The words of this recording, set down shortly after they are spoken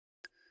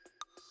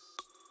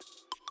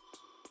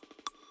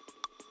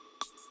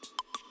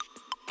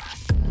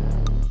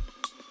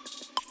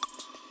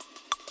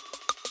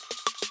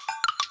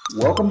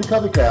Welcome to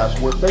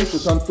Coveycast, where faith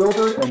is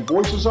unfiltered and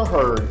voices are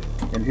heard.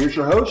 And here's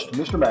your host,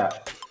 Mr.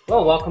 Matt.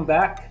 Well, welcome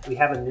back. We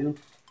have a new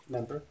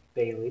member,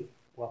 Bailey.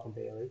 Welcome,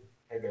 Bailey.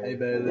 Hey,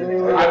 Bailey.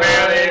 Hi,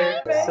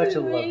 Bailey. Such a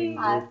loving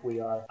group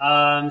we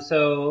are.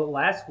 So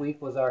last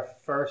week was our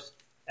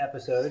first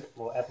episode,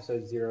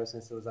 episode 0,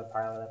 since it was our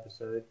pilot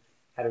episode.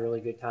 Had a really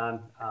good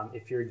time.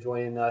 If you're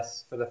joining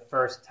us for the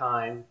first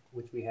time,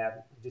 which we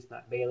have, just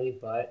not Bailey,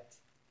 but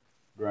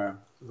Graham.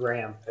 Hey,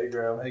 Graham.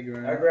 Hey,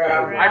 Graham. Hi,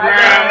 Graham. Hi,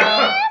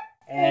 Graham.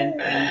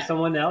 And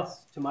someone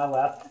else to my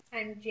left.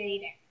 I'm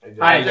Jaden.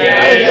 Hi,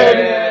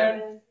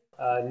 Jaden.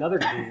 Another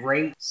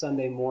great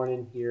Sunday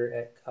morning here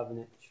at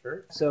Covenant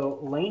Church. So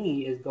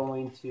Lainey is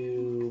going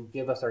to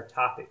give us our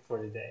topic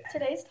for today.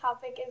 Today's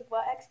topic is,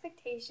 what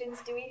expectations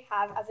do we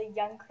have as a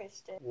young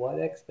Christian? What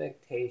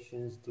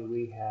expectations do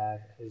we have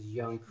as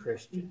young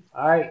Christians?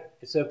 All right,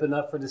 it's open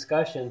up for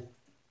discussion.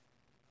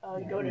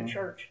 Go to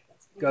church.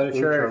 Go to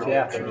church,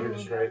 yeah.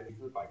 Straight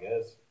group, I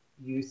guess.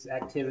 Youth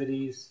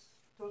activities,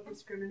 Don't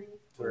discriminate.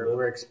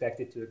 we're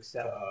expected to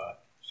excel.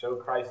 Show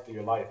Christ through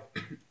your life.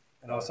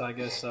 And also, I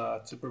guess,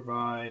 to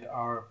provide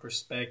our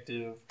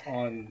perspective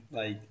on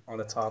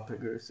a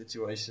topic or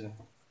situation.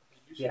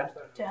 Yeah.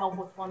 To help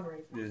with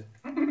fundraising.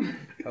 Yeah.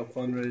 Help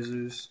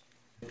fundraisers.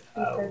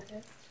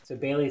 So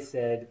Bailey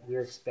said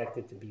we're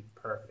expected to be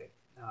perfect.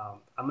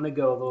 I'm going to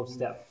go a little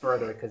step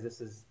further because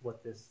this is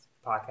what this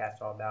podcast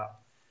is all about.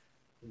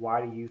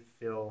 Why'd you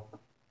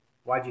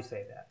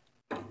say that?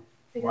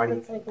 Because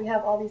it's like we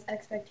have all these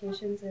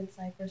expectations, and it's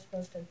like we're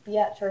supposed to be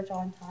at church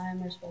on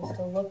time, we're supposed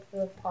to look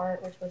the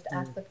part, we're supposed to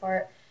act the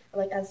part.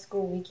 Or like at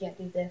school, we can't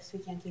do this, we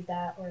can't do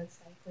that, or it's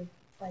like we're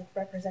like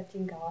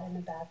representing God in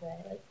a bad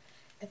way. Like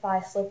if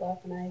I slip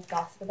up and I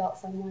gossip about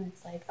someone,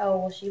 it's like, oh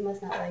well, she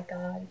must not like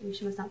God,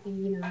 she must not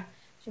be,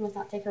 she must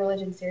not take her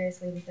religion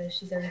seriously because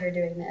she's over here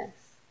doing this.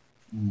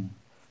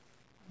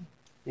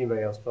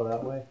 Anybody else feel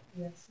that way?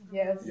 Yes.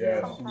 Yes.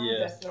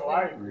 Oh,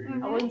 I agree.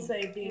 Mm-hmm. I wouldn't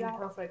say being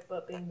perfect,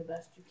 but being the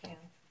best you can.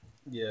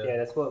 Yeah,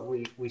 that's what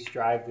we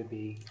strive to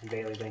be. And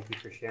Bailey, thank you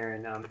for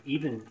sharing.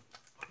 Even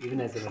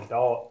as an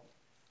adult,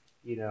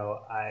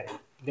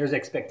 there's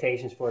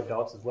expectations for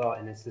adults as well,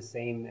 and it's the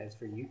same as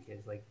for you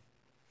kids. Like,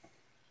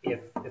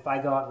 if I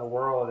go out in the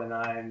world and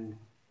I'm,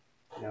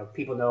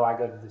 people know I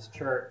go to this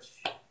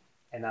church,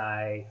 and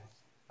I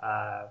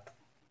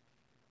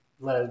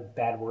let a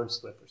bad word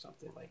slip or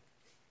something, like,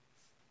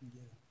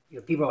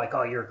 people are like,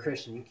 "Oh, you're a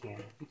Christian. You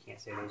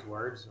can't say those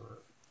words." Or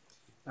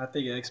I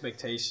think an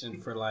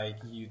expectation for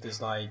youth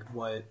is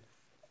what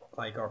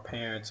our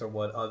parents or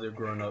what other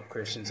grown-up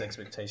Christians'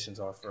 expectations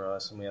are for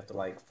us, and we have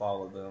to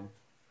follow them.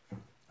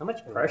 how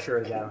much pressure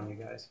is that on you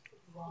guys?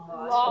 A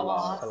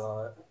lot.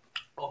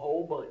 A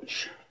whole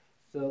bunch.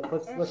 So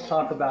let's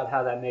talk about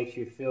how that makes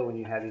you feel when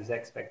you have these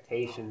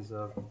expectations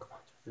of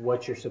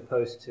what you're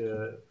supposed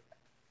to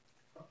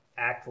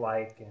act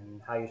like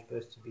and how you're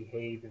supposed to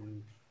behave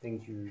and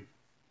things you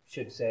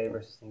should say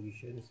versus things you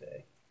shouldn't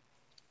say.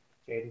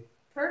 Jaden?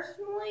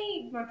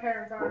 Personally, my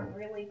parents aren't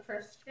really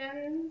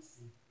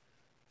Christians,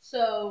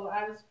 so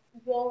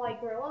while I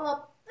grew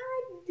up,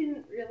 I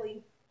didn't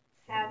really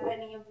have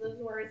any of those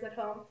worries at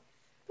home.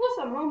 Plus,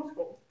 I'm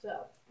homeschooled,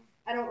 so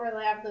I don't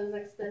really have those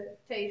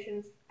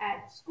expectations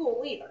at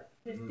school either.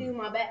 Just do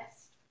my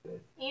best.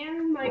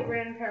 And my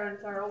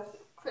grandparents are also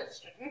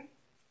Christian.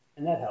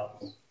 And that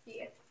helps.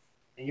 Yeah.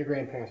 And your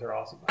grandparents are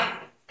awesome.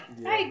 Yeah.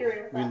 I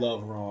agree with that. We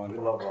love Ron.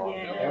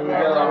 Yeah. There we go.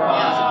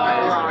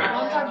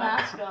 Ron's our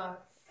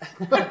mascot.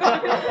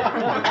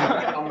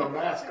 I'm the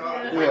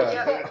mascot.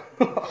 Yeah.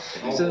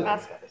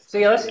 So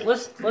yeah,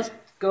 let's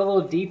go a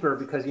little deeper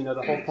because the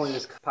whole point of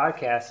this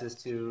podcast is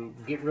to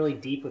get really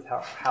deep with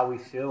how we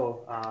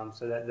feel,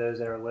 so that those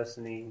that are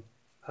listening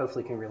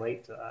hopefully can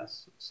relate to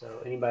us. So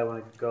anybody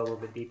want to go a little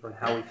bit deeper on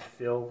how we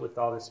feel with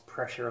all this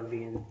pressure of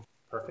being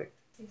perfect?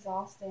 It's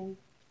exhausting.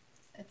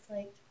 It's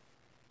like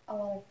a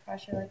lot of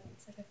pressure.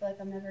 I feel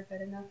like I'm never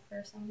good enough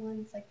for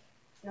someone. It's like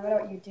no matter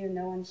what you do,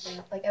 no one's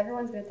gonna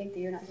everyone's gonna think that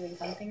you're not doing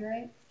something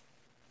right.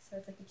 So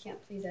it's like you can't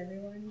please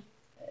everyone,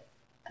 but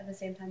at the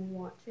same time you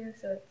want to.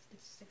 So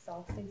it's just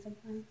exhausting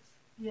sometimes.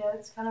 Yeah,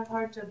 it's kind of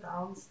hard to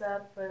balance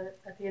that, but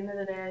at the end of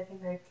the day, I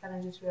think I kind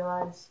of just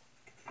realize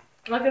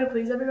I'm not going to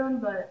please everyone,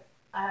 but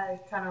I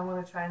kind of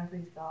want to try and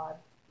please God.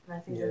 And I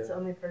think that's the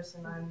only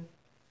person I'm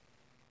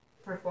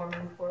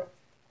performing for.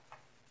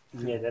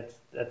 Yeah,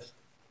 that's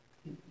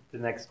the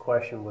next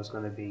question was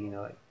going to be,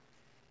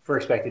 if we're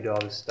expected to do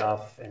all this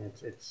stuff and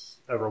it's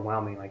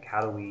overwhelming,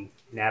 how do we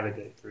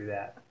navigate through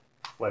that?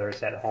 Whether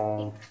it's at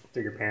home,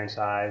 through your parents'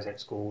 eyes, at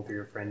school, through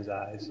your friends'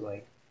 eyes,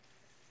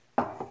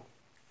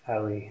 how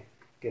do we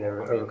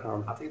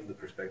overcome? I think the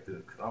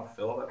perspective, because I don't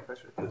feel all that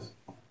pressure, because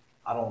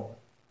I don't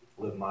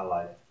live my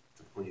life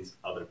to please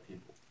other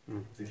people.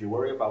 So if you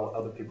worry about what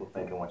other people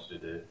think and want you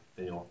to do,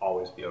 then you'll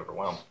always be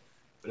overwhelmed.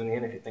 But in the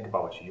end, if you think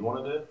about what you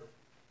want to do,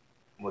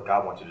 what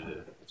God wants you to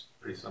do, it's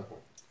pretty simple.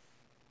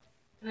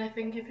 And I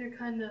think if you're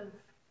kind of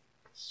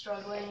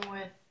struggling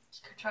with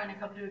trying to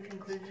come to a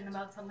conclusion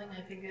about something,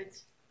 I think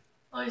it's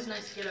always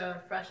nice to get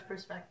a fresh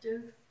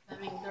perspective. I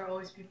mean, there are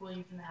always people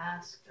you can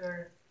ask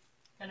or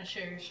kind of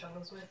share your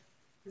struggles with,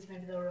 because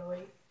maybe they'll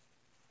relate.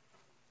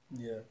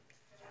 Yeah.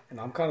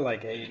 And I'm kind of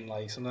like Aiden.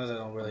 Like, sometimes I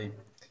don't really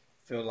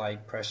feel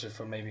like pressure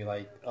from maybe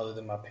like other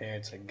than my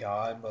parents and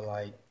God, but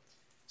like,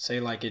 say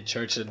like at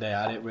church today,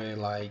 I didn't really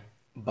like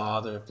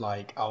bother if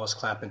like I was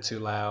clapping too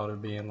loud or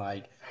being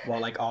like, while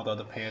like all the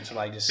other parents were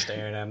like just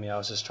staring at me. I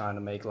was just trying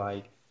to make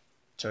like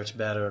church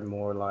better and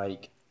more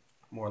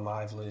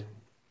lively.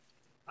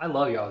 I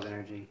love y'all's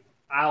energy.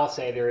 I'll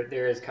say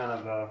there is kind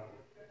of a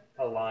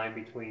line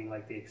between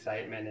like the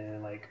excitement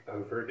and like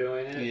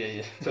overdoing it.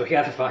 Yeah. So we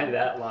got to find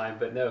that line.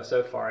 But no,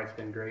 so far it's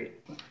been great.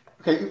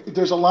 Okay,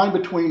 there's a line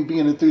between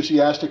being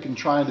enthusiastic and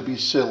trying to be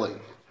silly,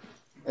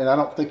 and I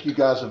don't think you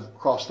guys have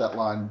crossed that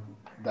line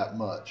that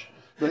much.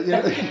 But you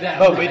know,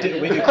 But we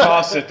did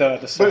cross it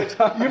the same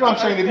time. you know what I'm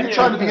saying? If you're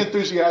trying to be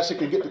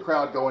enthusiastic and get the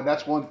crowd going,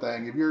 that's one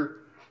thing. If you're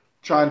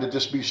trying to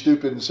just be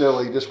stupid and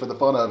silly just for the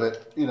fun of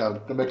it, you know,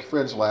 to make your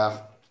friends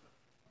laugh,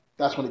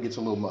 that's when it gets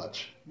a little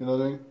much. You know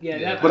what I mean?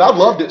 Yeah. But I've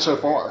loved it so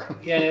far.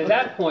 Yeah, and at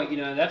that point, you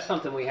know, that's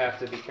something we have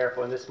to be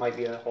careful. And this might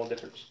be a whole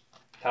different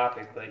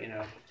topic, but you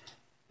know,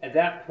 at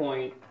that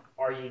point,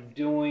 are you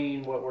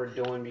doing what we're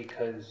doing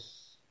because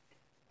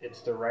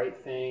it's the right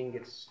thing,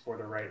 it's for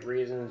the right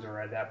reasons, or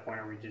at that point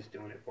are we just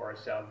doing it for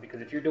ourselves?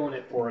 Because if you're doing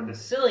it for the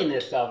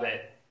silliness of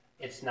it,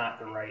 it's not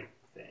the right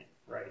thing,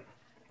 right?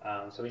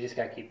 So we just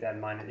got to keep that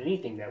in mind in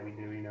anything that we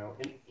do, you know.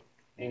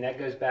 And that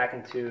goes back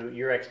into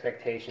your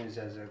expectations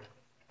as a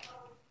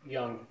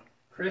young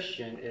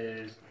Christian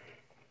is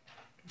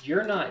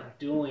you're not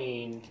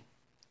doing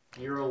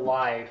your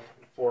life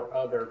for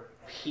other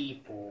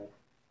people.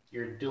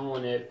 You're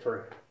doing it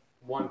for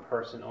one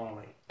person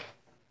only.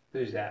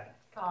 Who's that?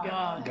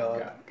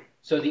 God.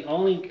 So the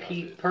only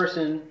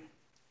person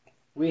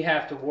we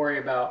have to worry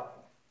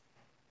about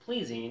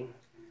pleasing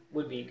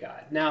would be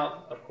God.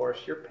 Now, of course,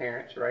 your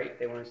parents, right?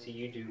 They want to see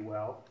you do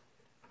well.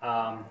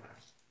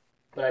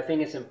 But I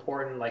think it's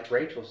important, like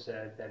Rachel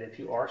said, that if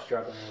you are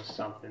struggling with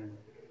something,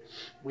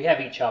 we have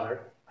each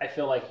other. I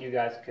feel like you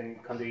guys can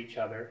come to each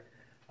other.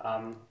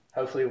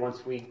 Hopefully,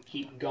 once we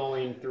keep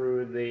going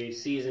through the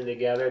season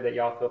together, that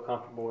y'all feel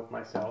comfortable with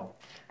myself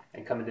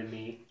and coming to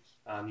me.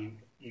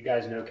 You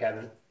guys know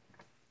Kevin.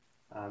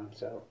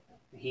 So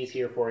he's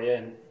here for you,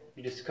 and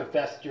you just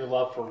confessed your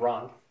love for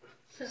Ron.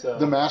 So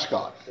The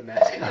mascot.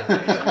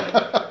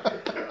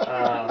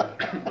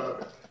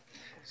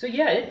 So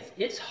yeah,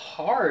 it's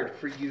hard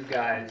for you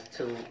guys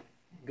to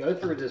go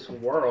through this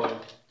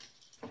world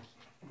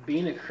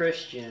being a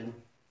Christian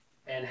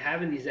and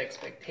having these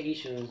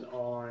expectations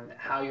on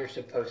how you're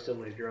supposed to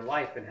live your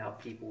life and how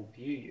people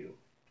view you.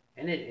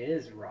 And it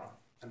is rough.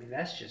 I mean,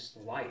 that's just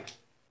life,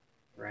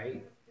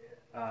 right?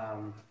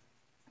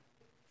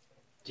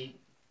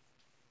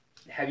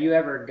 Have you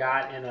ever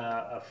got in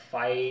a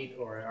fight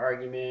or an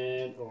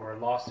argument or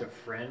lost a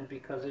friend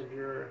because of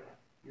your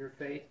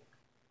faith?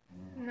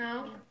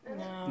 No.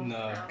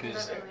 No,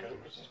 because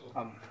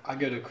I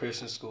go to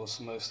Christian school,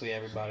 so mostly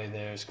everybody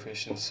there is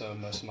Christian, so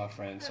most of my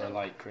friends are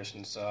like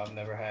Christians, so I've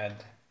never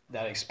had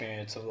that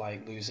experience of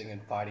like losing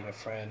and fighting a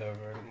friend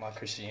over my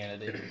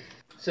Christianity.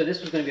 So this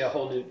was going to be a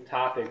whole new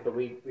topic, but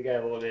we got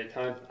a little bit of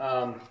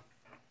time.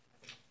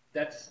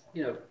 That's,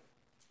 you know,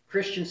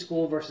 Christian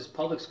school versus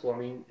public school. I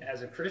mean,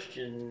 as a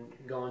Christian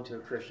going to a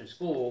Christian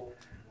school,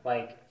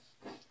 like,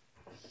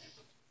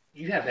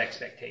 you have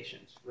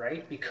expectations,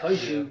 right?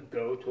 Because you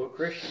go to a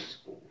Christian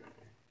school.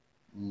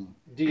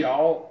 Do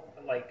y'all,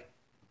 like,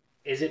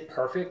 is it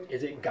perfect?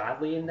 Is it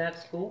godly in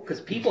that school?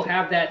 Because people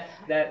have that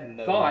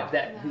thought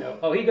that, you know,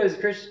 oh, he goes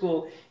to Christian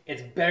school,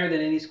 it's better than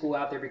any school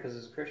out there because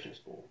it's a Christian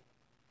school.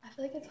 I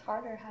feel like it's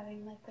harder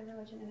having like the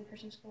religion in a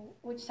Christian school,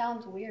 which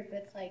sounds weird,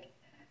 but it's like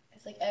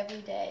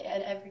every day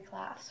at every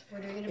class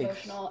we're doing a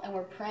devotional and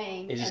we're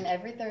praying, and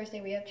every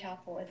Thursday we have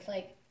chapel. It's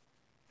like,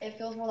 it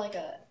feels more like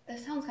it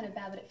sounds kind of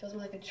bad, but it feels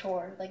more like a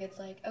chore. Like, it's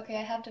like, okay,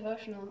 I have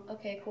devotional.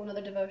 Okay, cool,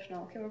 another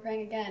devotional. Okay, we're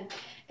praying again.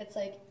 It's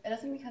like, it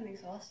doesn't become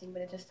exhausting,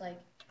 but it just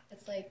like,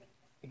 it's like,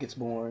 It gets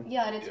boring.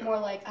 yeah, and it's more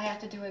like I have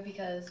to do it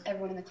because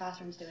everyone in the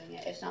classroom's doing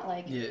it. It's not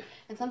like,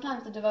 and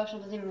sometimes the devotional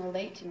doesn't even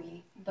relate to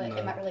me, but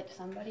it might relate to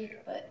somebody,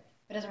 but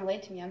if it doesn't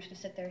relate to me, I'm just going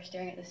to sit there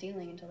staring at the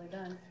ceiling until they're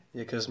done.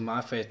 Yeah, because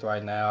my faith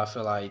right now, I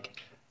feel like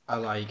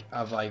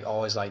I've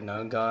always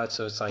known God,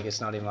 so it's like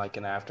it's not even like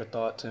an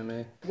afterthought to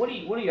me. What do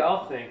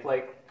y'all think?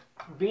 Like,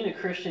 being a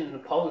Christian in a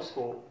public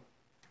school,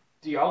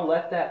 do y'all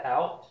let that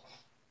out?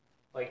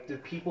 Like, do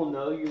people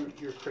know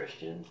you're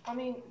Christian? I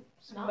mean,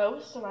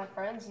 most of my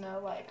friends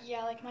know. Like,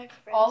 Yeah, like my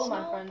friends. all of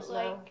my know, friends but,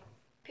 know. like,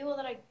 people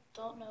that I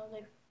don't know,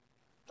 they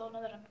don't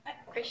know that I'm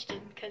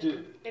Christian because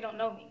Do- they don't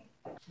know me.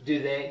 Do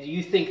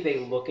you think they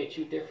look at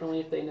you differently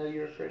if they know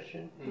you're a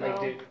Christian? No.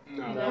 Like,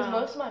 Because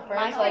most of my My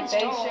friends, like, friends they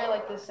don't. share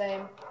like the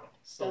same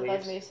stuff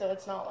Beliefs. as me, so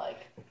it's not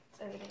like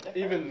it's anything different.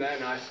 Even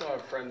then, I still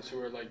have friends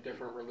who are like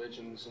different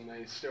religions, and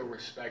they still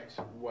respect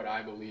what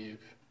I believe,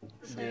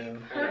 Yeah.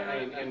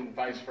 and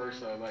vice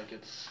versa. Like,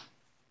 it's,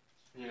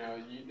 you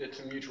know, it's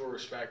a mutual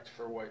respect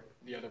for what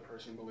the other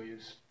person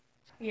believes.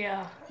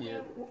 Yeah.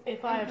 Yeah.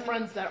 If I have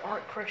friends that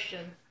aren't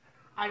Christian,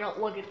 I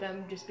don't look at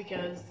them just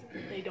because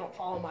they don't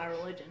follow my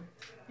religion.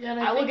 Yeah, and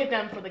I look at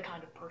them for the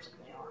kind of person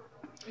they are.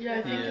 Yeah,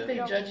 I think if they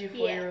judge you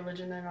for your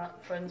religion, they're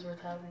not friends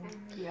worth having.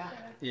 Yeah.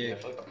 I feel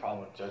like the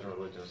problem with judging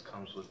religions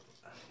comes with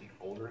the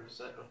older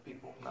set of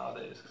people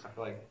nowadays. Because I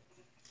feel like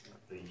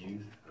the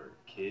youth or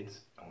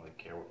kids don't really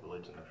care what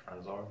religion their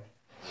friends are.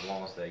 As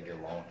long as they get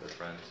along with their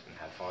friends and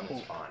have fun,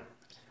 it's fine.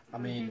 I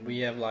mean, we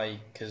have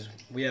because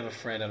we have a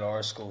friend at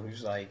our school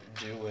who's like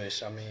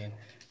Jewish. I mean,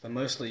 but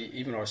mostly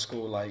even our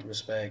school like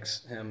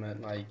respects him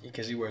and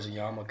because he wears a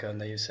yarmulke,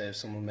 and they say if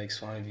someone makes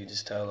fun of you,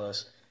 just tell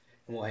us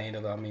and we'll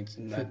handle it. I mean,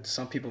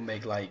 some people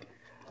make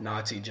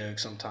Nazi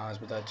jokes sometimes,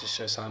 but that just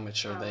shows how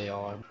mature they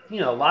are.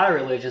 A lot of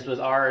religions, but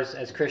ours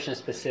as Christians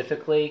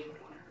specifically,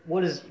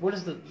 what is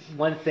the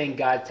one thing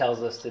God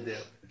tells us to do?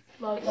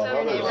 Love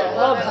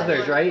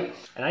others, right?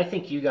 And I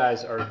think you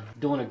guys are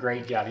doing a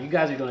great job. You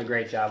guys are doing a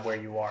great job where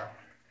you are.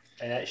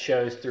 And that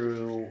shows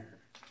through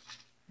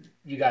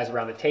you guys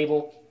around the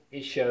table.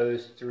 It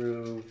shows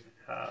through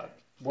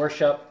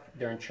worship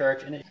during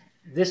church. And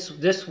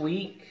this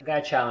week, I got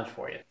a challenge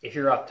for you, if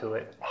you're up to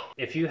it.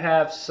 If you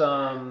have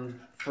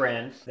some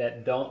friends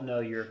that don't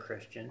know you're a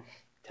Christian,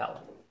 tell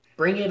them.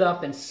 Bring it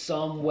up in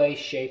some way,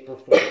 shape, or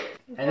form.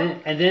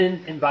 And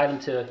then invite them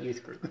to a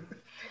youth group.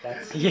 I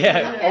was going to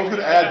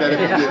add that if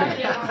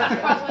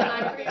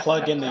you did.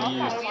 Plug in the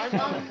youth.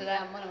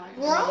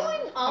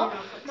 Growing up,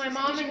 my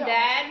mom and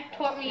dad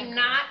taught me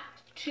not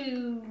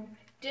to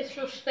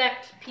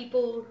disrespect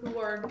people who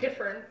are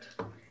different.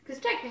 Because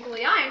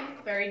technically,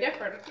 I'm very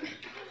different.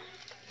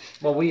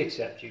 Well, we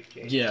accept you,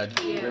 Jaden. Yeah.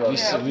 We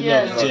love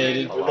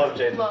Jaden. We love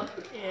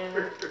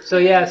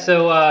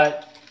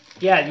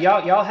Jaden.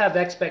 Y'all have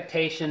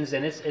expectations,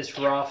 and it's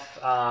rough.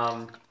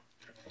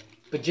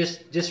 But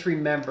just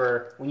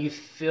remember, when you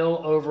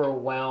feel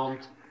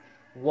overwhelmed,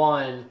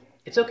 one,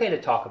 it's okay to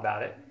talk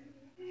about it.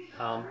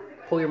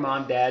 Pull your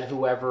mom, dad,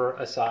 whoever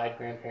aside,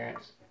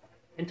 grandparents,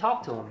 and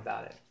talk to them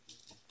about it.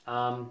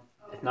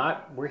 If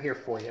not, we're here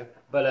for you.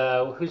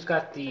 But who's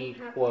got the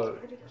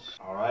quote?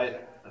 All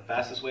right. The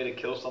fastest way to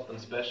kill something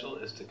special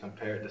is to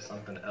compare it to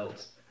something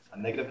else. A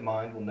negative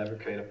mind will never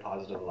create a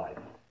positive life.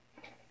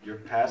 Your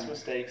past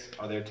mistakes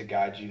are there to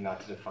guide you,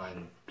 not to define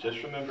you.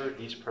 Just remember,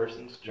 each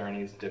person's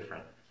journey is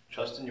different.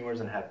 Trust in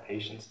yours and have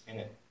patience in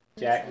it.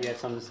 Jack, you had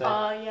something to say?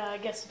 Yeah, I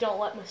guess don't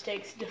let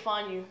mistakes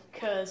define you,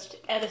 because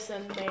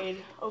Edison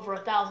made over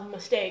 1,000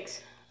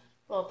 mistakes.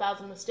 Well,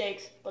 1,000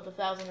 mistakks, but the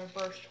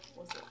 1,001st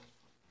was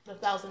the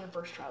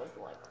 1,001st try was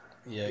the light.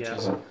 Yeah,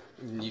 because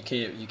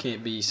you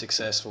can't be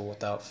successful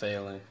without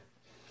failing.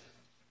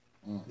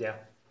 Yeah,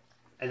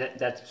 and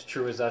that's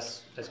true as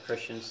us as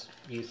Christians,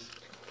 youth.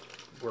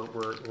 We're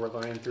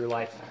learning through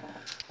life.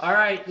 All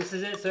right, this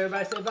is it. So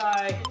everybody say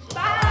bye.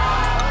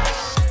 Bye.